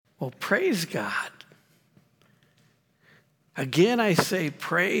Well, praise God. Again, I say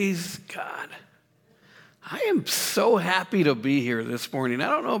praise God. I am so happy to be here this morning. I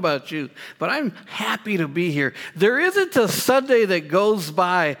don't know about you, but I'm happy to be here. There isn't a Sunday that goes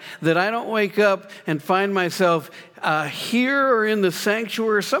by that I don't wake up and find myself here or in the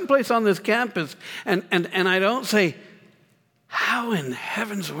sanctuary or someplace on this campus, and I don't say, how in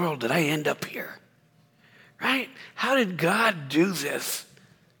heaven's world did I end up here? Right? How did God do this?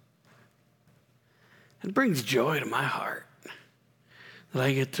 It brings joy to my heart that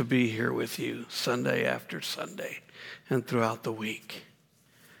I get to be here with you Sunday after Sunday and throughout the week.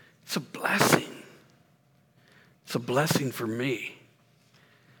 It's a blessing. It's a blessing for me.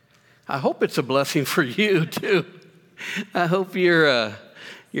 I hope it's a blessing for you too. I hope you're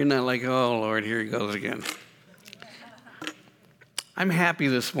not like, oh Lord, here he goes again. I'm happy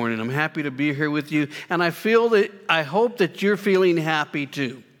this morning. I'm happy to be here with you, and I hope that you're feeling happy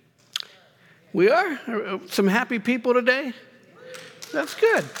too. We are? Some happy people today? That's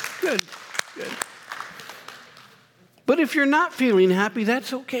good. Good. But if you're not feeling happy,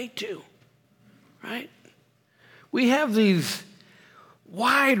 that's okay too, right? We have these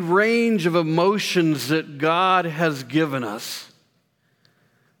wide range of emotions that God has given us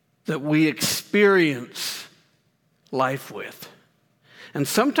that we experience life with. And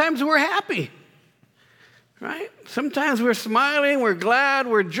sometimes we're happy, right? Sometimes we're smiling, we're glad,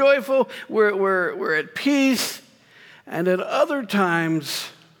 we're joyful, we're at peace. And at other times,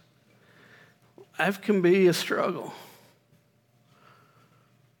 life can be a struggle.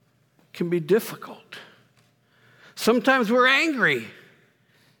 It can be difficult. Sometimes we're angry,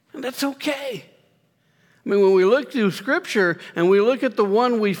 and that's okay. I mean, when we look through Scripture and we look at the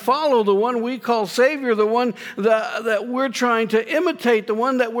one we follow, the one we call Savior, the one that we're trying to imitate, the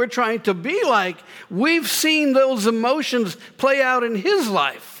one that we're trying to be like, we've seen those emotions play out in his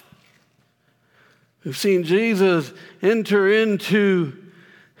life. We've seen Jesus enter into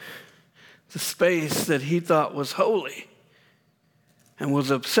the space that he thought was holy and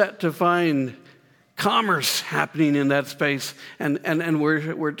was upset to find commerce happening in that space. And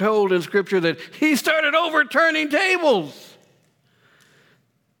we're told in Scripture that he started overturning tables.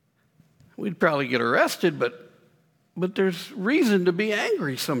 We'd probably get arrested, but there's reason to be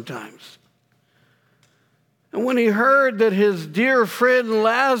angry sometimes. And when he heard that his dear friend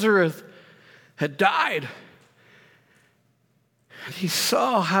Lazarus had died, and he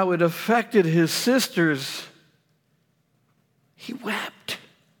saw how it affected his sisters, he wept.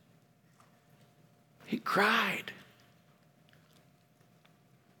 He cried.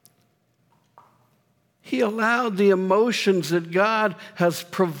 He allowed the emotions that God has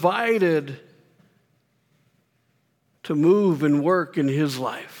provided to move and work in his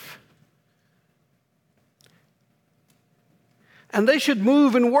life. And they should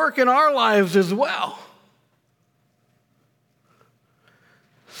move and work in our lives as well.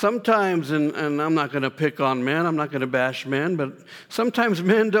 Sometimes, and I'm not going to pick on men, I'm not going to bash men, but sometimes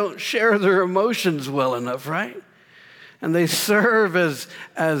men don't share their emotions well enough, right? And they serve as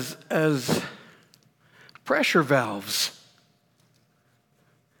pressure valves.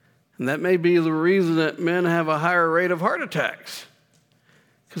 And that may be the reason that men have a higher rate of heart attacks,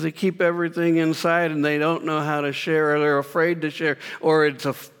 because they keep everything inside and they don't know how to share, or they're afraid to share, or it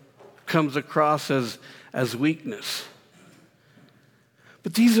comes across as weakness.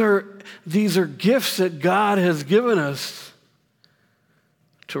 But these are gifts that God has given us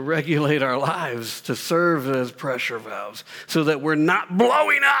to regulate our lives, to serve as pressure valves, so that we're not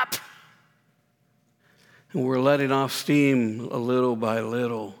blowing up. And we're letting off steam a little by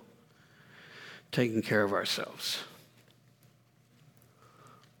little, taking care of ourselves.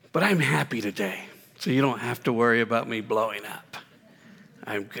 But I'm happy today, so you don't have to worry about me blowing up.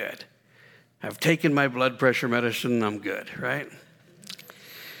 I'm good. I've taken my blood pressure medicine, I'm good, right?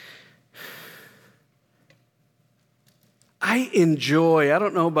 I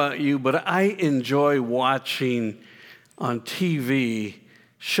don't know about you, but I enjoy watching on TV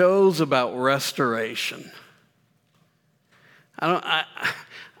shows about restoration.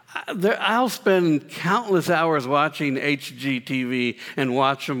 I'll spend countless hours watching HGTV and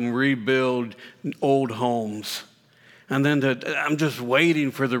watch them rebuild old homes. And then I'm just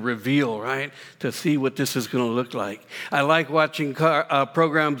waiting for the reveal, right, to see what this is going to look like. I like watching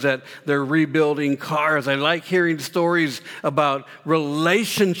programs that they're rebuilding cars. I like hearing stories about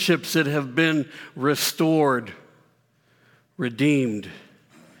relationships that have been restored, redeemed,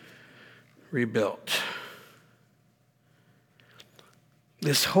 rebuilt.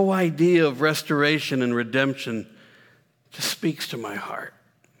 This whole idea of restoration and redemption just speaks to my heart.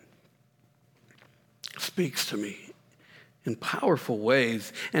 Speaks to me. in powerful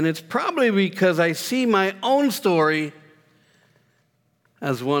ways. And it's probably because I see my own story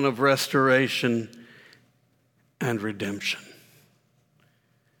as one of restoration and redemption.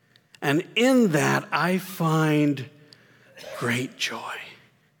 And in that, I find great joy.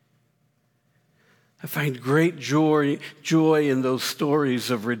 I find great joy in those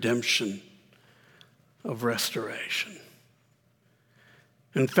stories of redemption, of restoration.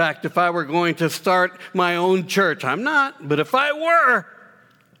 In fact, if I were going to start my own church, I'm not, but if I were,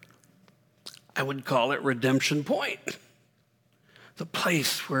 I would call it Redemption Point, the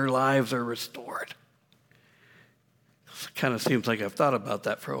place where lives are restored. It kind of seems like I've thought about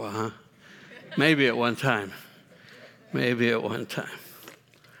that for a while, huh? Maybe at one time. Maybe at one time.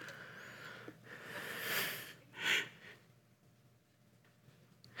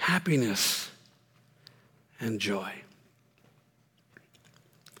 Happiness and joy.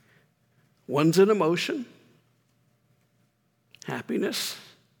 One's an emotion, happiness,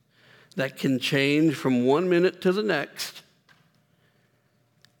 that can change from one minute to the next.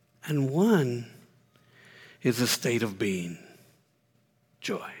 And one is a state of being,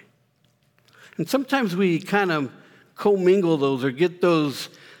 joy. And sometimes we kind of commingle those or get those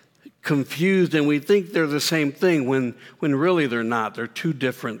confused, and we think they're the same thing when really they're not. They're two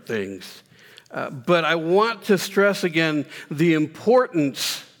different things. But I want to stress again the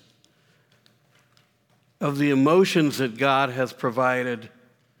importance of the emotions that God has provided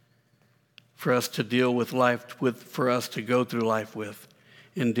for us to deal with life with, for us to go through life with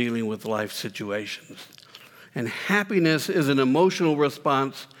in dealing with life situations. And happiness is an emotional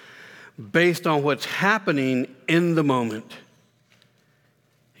response based on what's happening in the moment.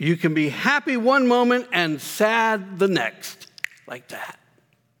 You can be happy one moment and sad the next, like that.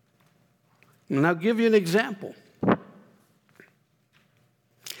 And I'll give you an example.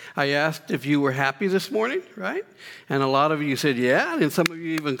 I asked if you were happy this morning, right? And a lot of you said, yeah, and some of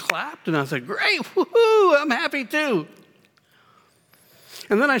you even clapped, and I said, great, woohoo, I'm happy too.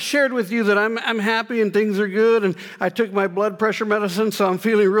 And then I shared with you that I'm happy and things are good, and I took my blood pressure medicine, so I'm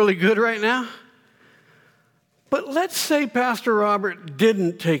feeling really good right now. But let's say Pastor Robert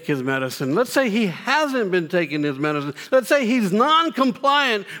didn't take his medicine. Let's say he hasn't been taking his medicine. Let's say he's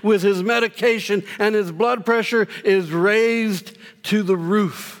non-compliant with his medication and his blood pressure is raised to the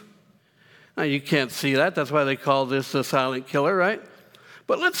roof. Now, you can't see that. That's why they call this a silent killer, right?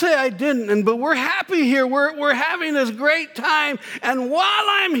 But let's say I didn't, but we're happy here. We're having this great time. And while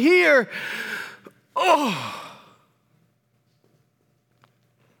I'm here, I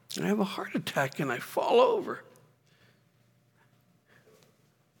have a heart attack and I fall over.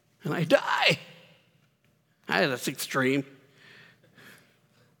 And I die. That's extreme.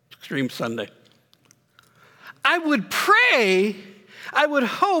 Extreme Sunday. I would pray, I would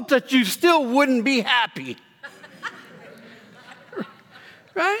hope that you still wouldn't be happy.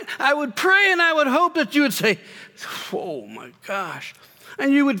 Right? I would pray and I would hope that you would say, oh my gosh.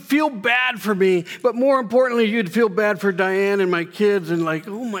 And you would feel bad for me, but more importantly, you'd feel bad for Diane and my kids and like,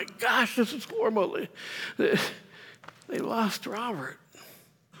 oh my gosh, this is horrible. They lost Robert.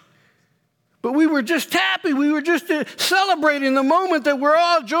 But we were just happy. We were just celebrating the moment that we're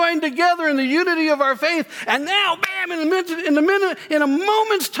all joined together in the unity of our faith. And now, bam, in a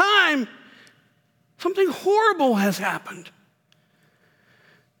moment's time, something horrible has happened.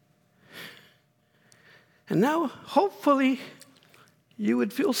 And now, hopefully, you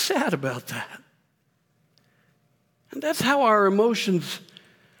would feel sad about that. And that's how our emotions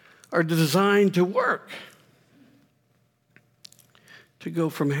are designed to work. To go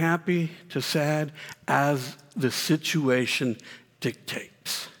from happy to sad as the situation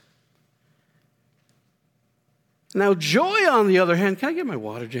dictates. Now, joy, on the other hand, can I get my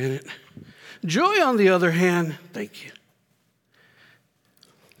water, Janet? Joy, on the other hand, thank you,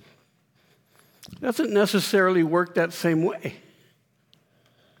 doesn't necessarily work that same way.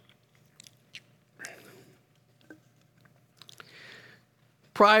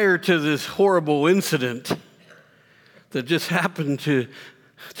 Prior to this horrible incident that just happened to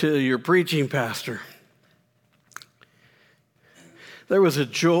your preaching pastor, there was a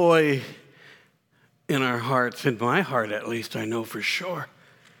joy in our hearts, in my heart at least, I know for sure,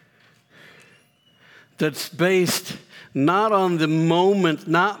 that's based not on the moment,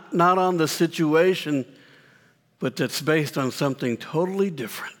 not on the situation, but that's based on something totally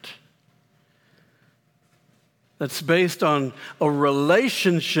different. That's based on a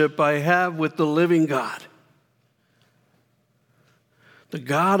relationship I have with the living God. The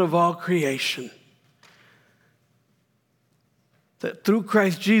God of all creation. That through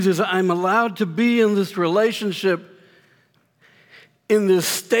Christ Jesus, I'm allowed to be in this relationship, in this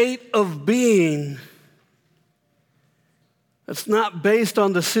state of being That's not based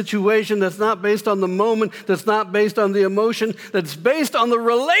on the situation. That's not based on the moment. That's not based on the emotion. That's based on the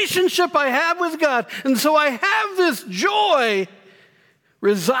relationship I have with God. And so I have this joy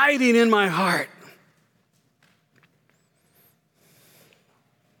residing in my heart.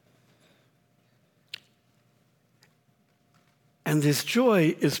 And this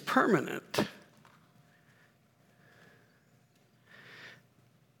joy is permanent.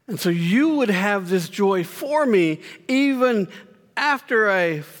 And so you would have this joy for me even after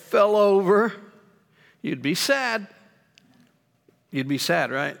I fell over. You'd be sad. You'd be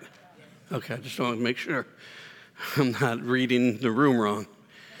sad, right? Okay, I just want to make sure I'm not reading the room wrong.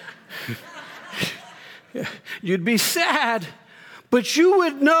 You'd be sad, but you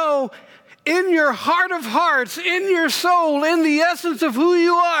would know in your heart of hearts, in your soul, in the essence of who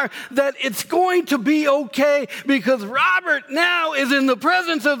you are, that it's going to be okay because Robert now is in the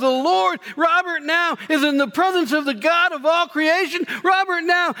presence of the Lord. Robert now is in the presence of the God of all creation. Robert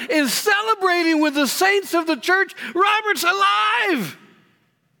now is celebrating with the saints of the church. Robert's alive.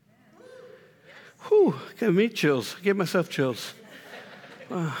 Whew, gave me chills. I gave myself chills.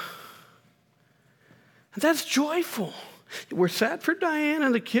 That's joyful. We're sad for Diane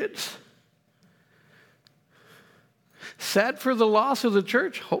and the kids. Sad for the loss of the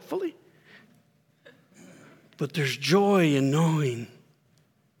church, hopefully. But there's joy in knowing.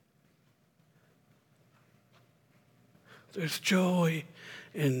 There's joy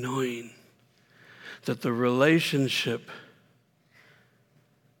in knowing that the relationship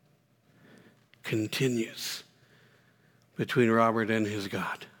continues between Robert and his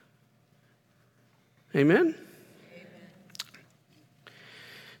God. Amen?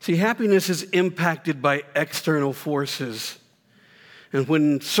 See, happiness is impacted by external forces. And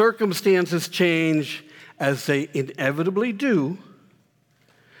when circumstances change, as they inevitably do,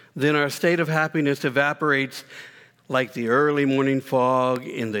 then our state of happiness evaporates like the early morning fog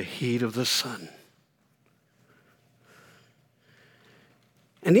in the heat of the sun.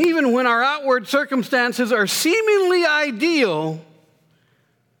 And even when our outward circumstances are seemingly ideal,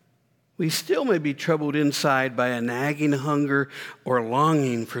 we still may be troubled inside by a nagging hunger or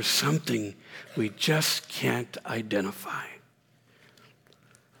longing for something we just can't identify.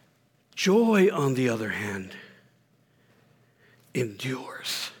 Joy, on the other hand,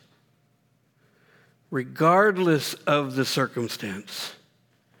 endures, regardless of the circumstance.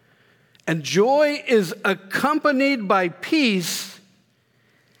 And joy is accompanied by peace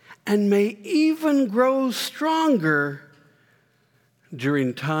and may even grow stronger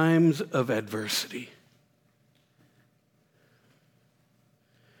during times of adversity.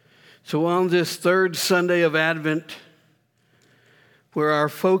 So on this third Sunday of Advent, where our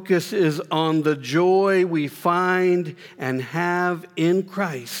focus is on the joy we find and have in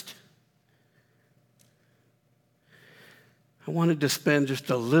Christ, I wanted to spend just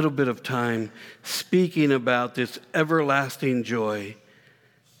a little bit of time speaking about this everlasting joy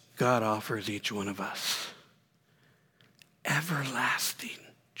God offers each one of us. Everlasting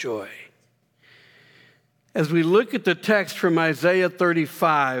joy. As we look at the text from Isaiah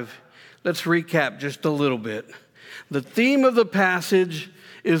 35, let's recap just a little bit. The theme of the passage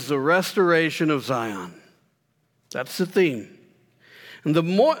is the restoration of Zion. That's the theme. And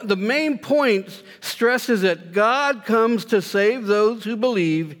the main point stresses that God comes to save those who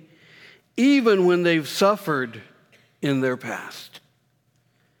believe, even when they've suffered in their past.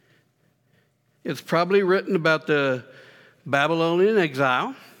 It's probably written about the Babylonian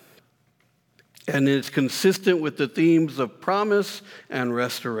exile, and it's consistent with the themes of promise and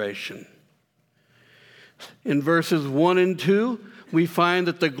restoration. In verses 1 and 2, we find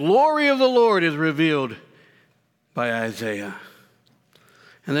that the glory of the Lord is revealed by Isaiah.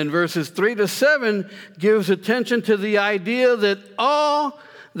 And then verses 3 to 7 gives attention to the idea that all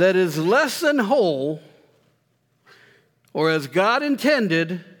that is less than whole, or as God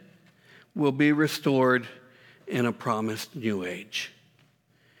intended, will be restored in a promised new age.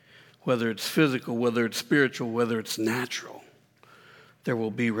 Whether it's physical, whether it's spiritual, whether it's natural, there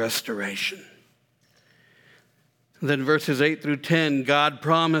will be restoration. And then verses 8 through 10, God's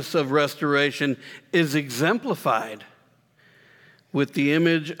promise of restoration is exemplified with the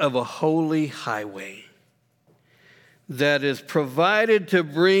image of a holy highway that is provided to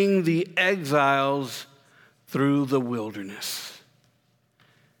bring the exiles through the wilderness.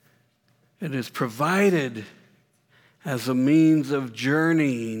 It is provided as a means of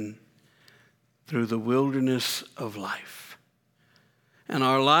journeying through the wilderness of life. And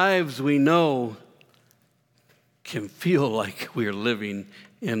our lives, we know, can feel like we're living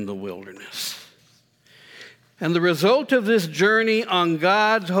in the wilderness. And the result of this journey on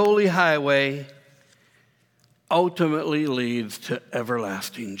God's holy highway ultimately leads to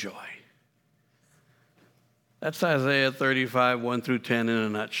everlasting joy. That's Isaiah 35, 1 through 10 in a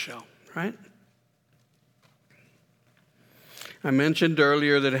nutshell, right? I mentioned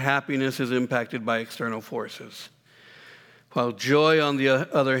earlier that happiness is impacted by external forces, while joy, on the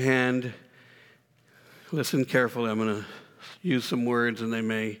other hand, listen carefully, I'm going to use some words and they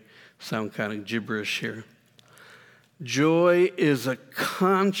may sound kind of gibberish here. Joy is a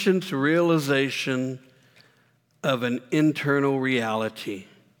conscious realization of an internal reality.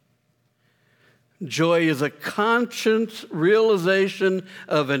 Joy is a conscious realization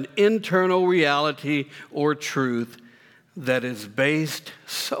of an internal reality or truth that is based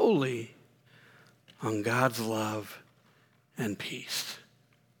solely on God's love and peace.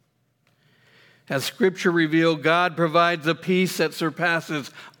 As Scripture revealed, God provides a peace that surpasses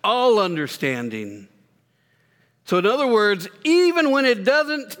all understanding. So in other words, even when it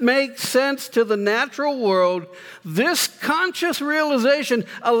doesn't make sense to the natural world, this conscious realization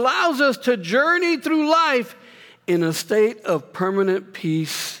allows us to journey through life in a state of permanent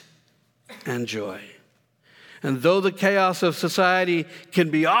peace and joy. And though the chaos of society can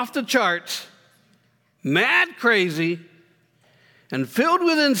be off the charts, mad crazy, and filled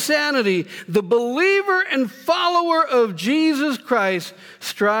with insanity, the believer and follower of Jesus Christ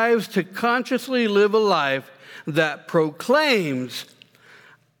strives to consciously live a life that proclaims,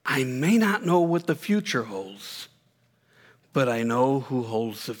 I may not know what the future holds, but I know who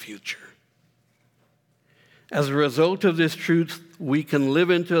holds the future. As a result of this truth, we can live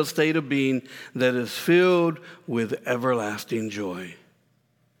into a state of being that is filled with everlasting joy.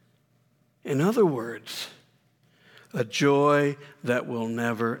 In other words, a joy that will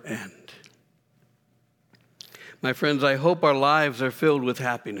never end. My friends, I hope our lives are filled with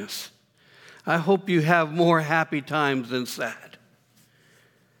happiness. I hope you have more happy times than sad.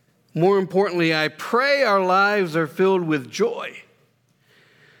 More importantly, I pray our lives are filled with joy.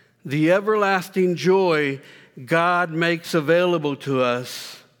 The everlasting joy God makes available to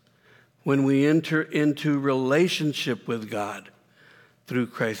us when we enter into relationship with God through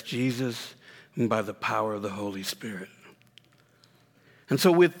Christ Jesus and by the power of the Holy Spirit. And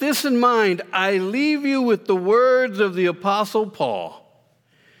so with this in mind, I leave you with the words of the Apostle Paul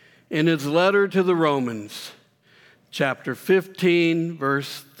in his letter to the Romans, chapter 15,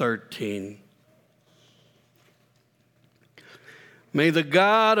 verse 13. May the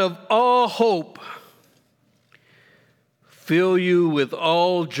God of all hope fill you with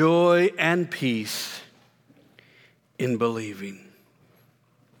all joy and peace in believing.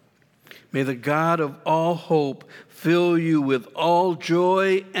 May the God of all hope fill you with all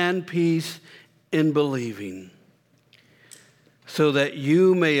joy and peace in believing, so that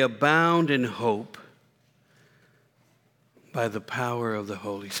you may abound in hope by the power of the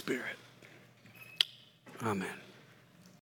Holy Spirit. Amen.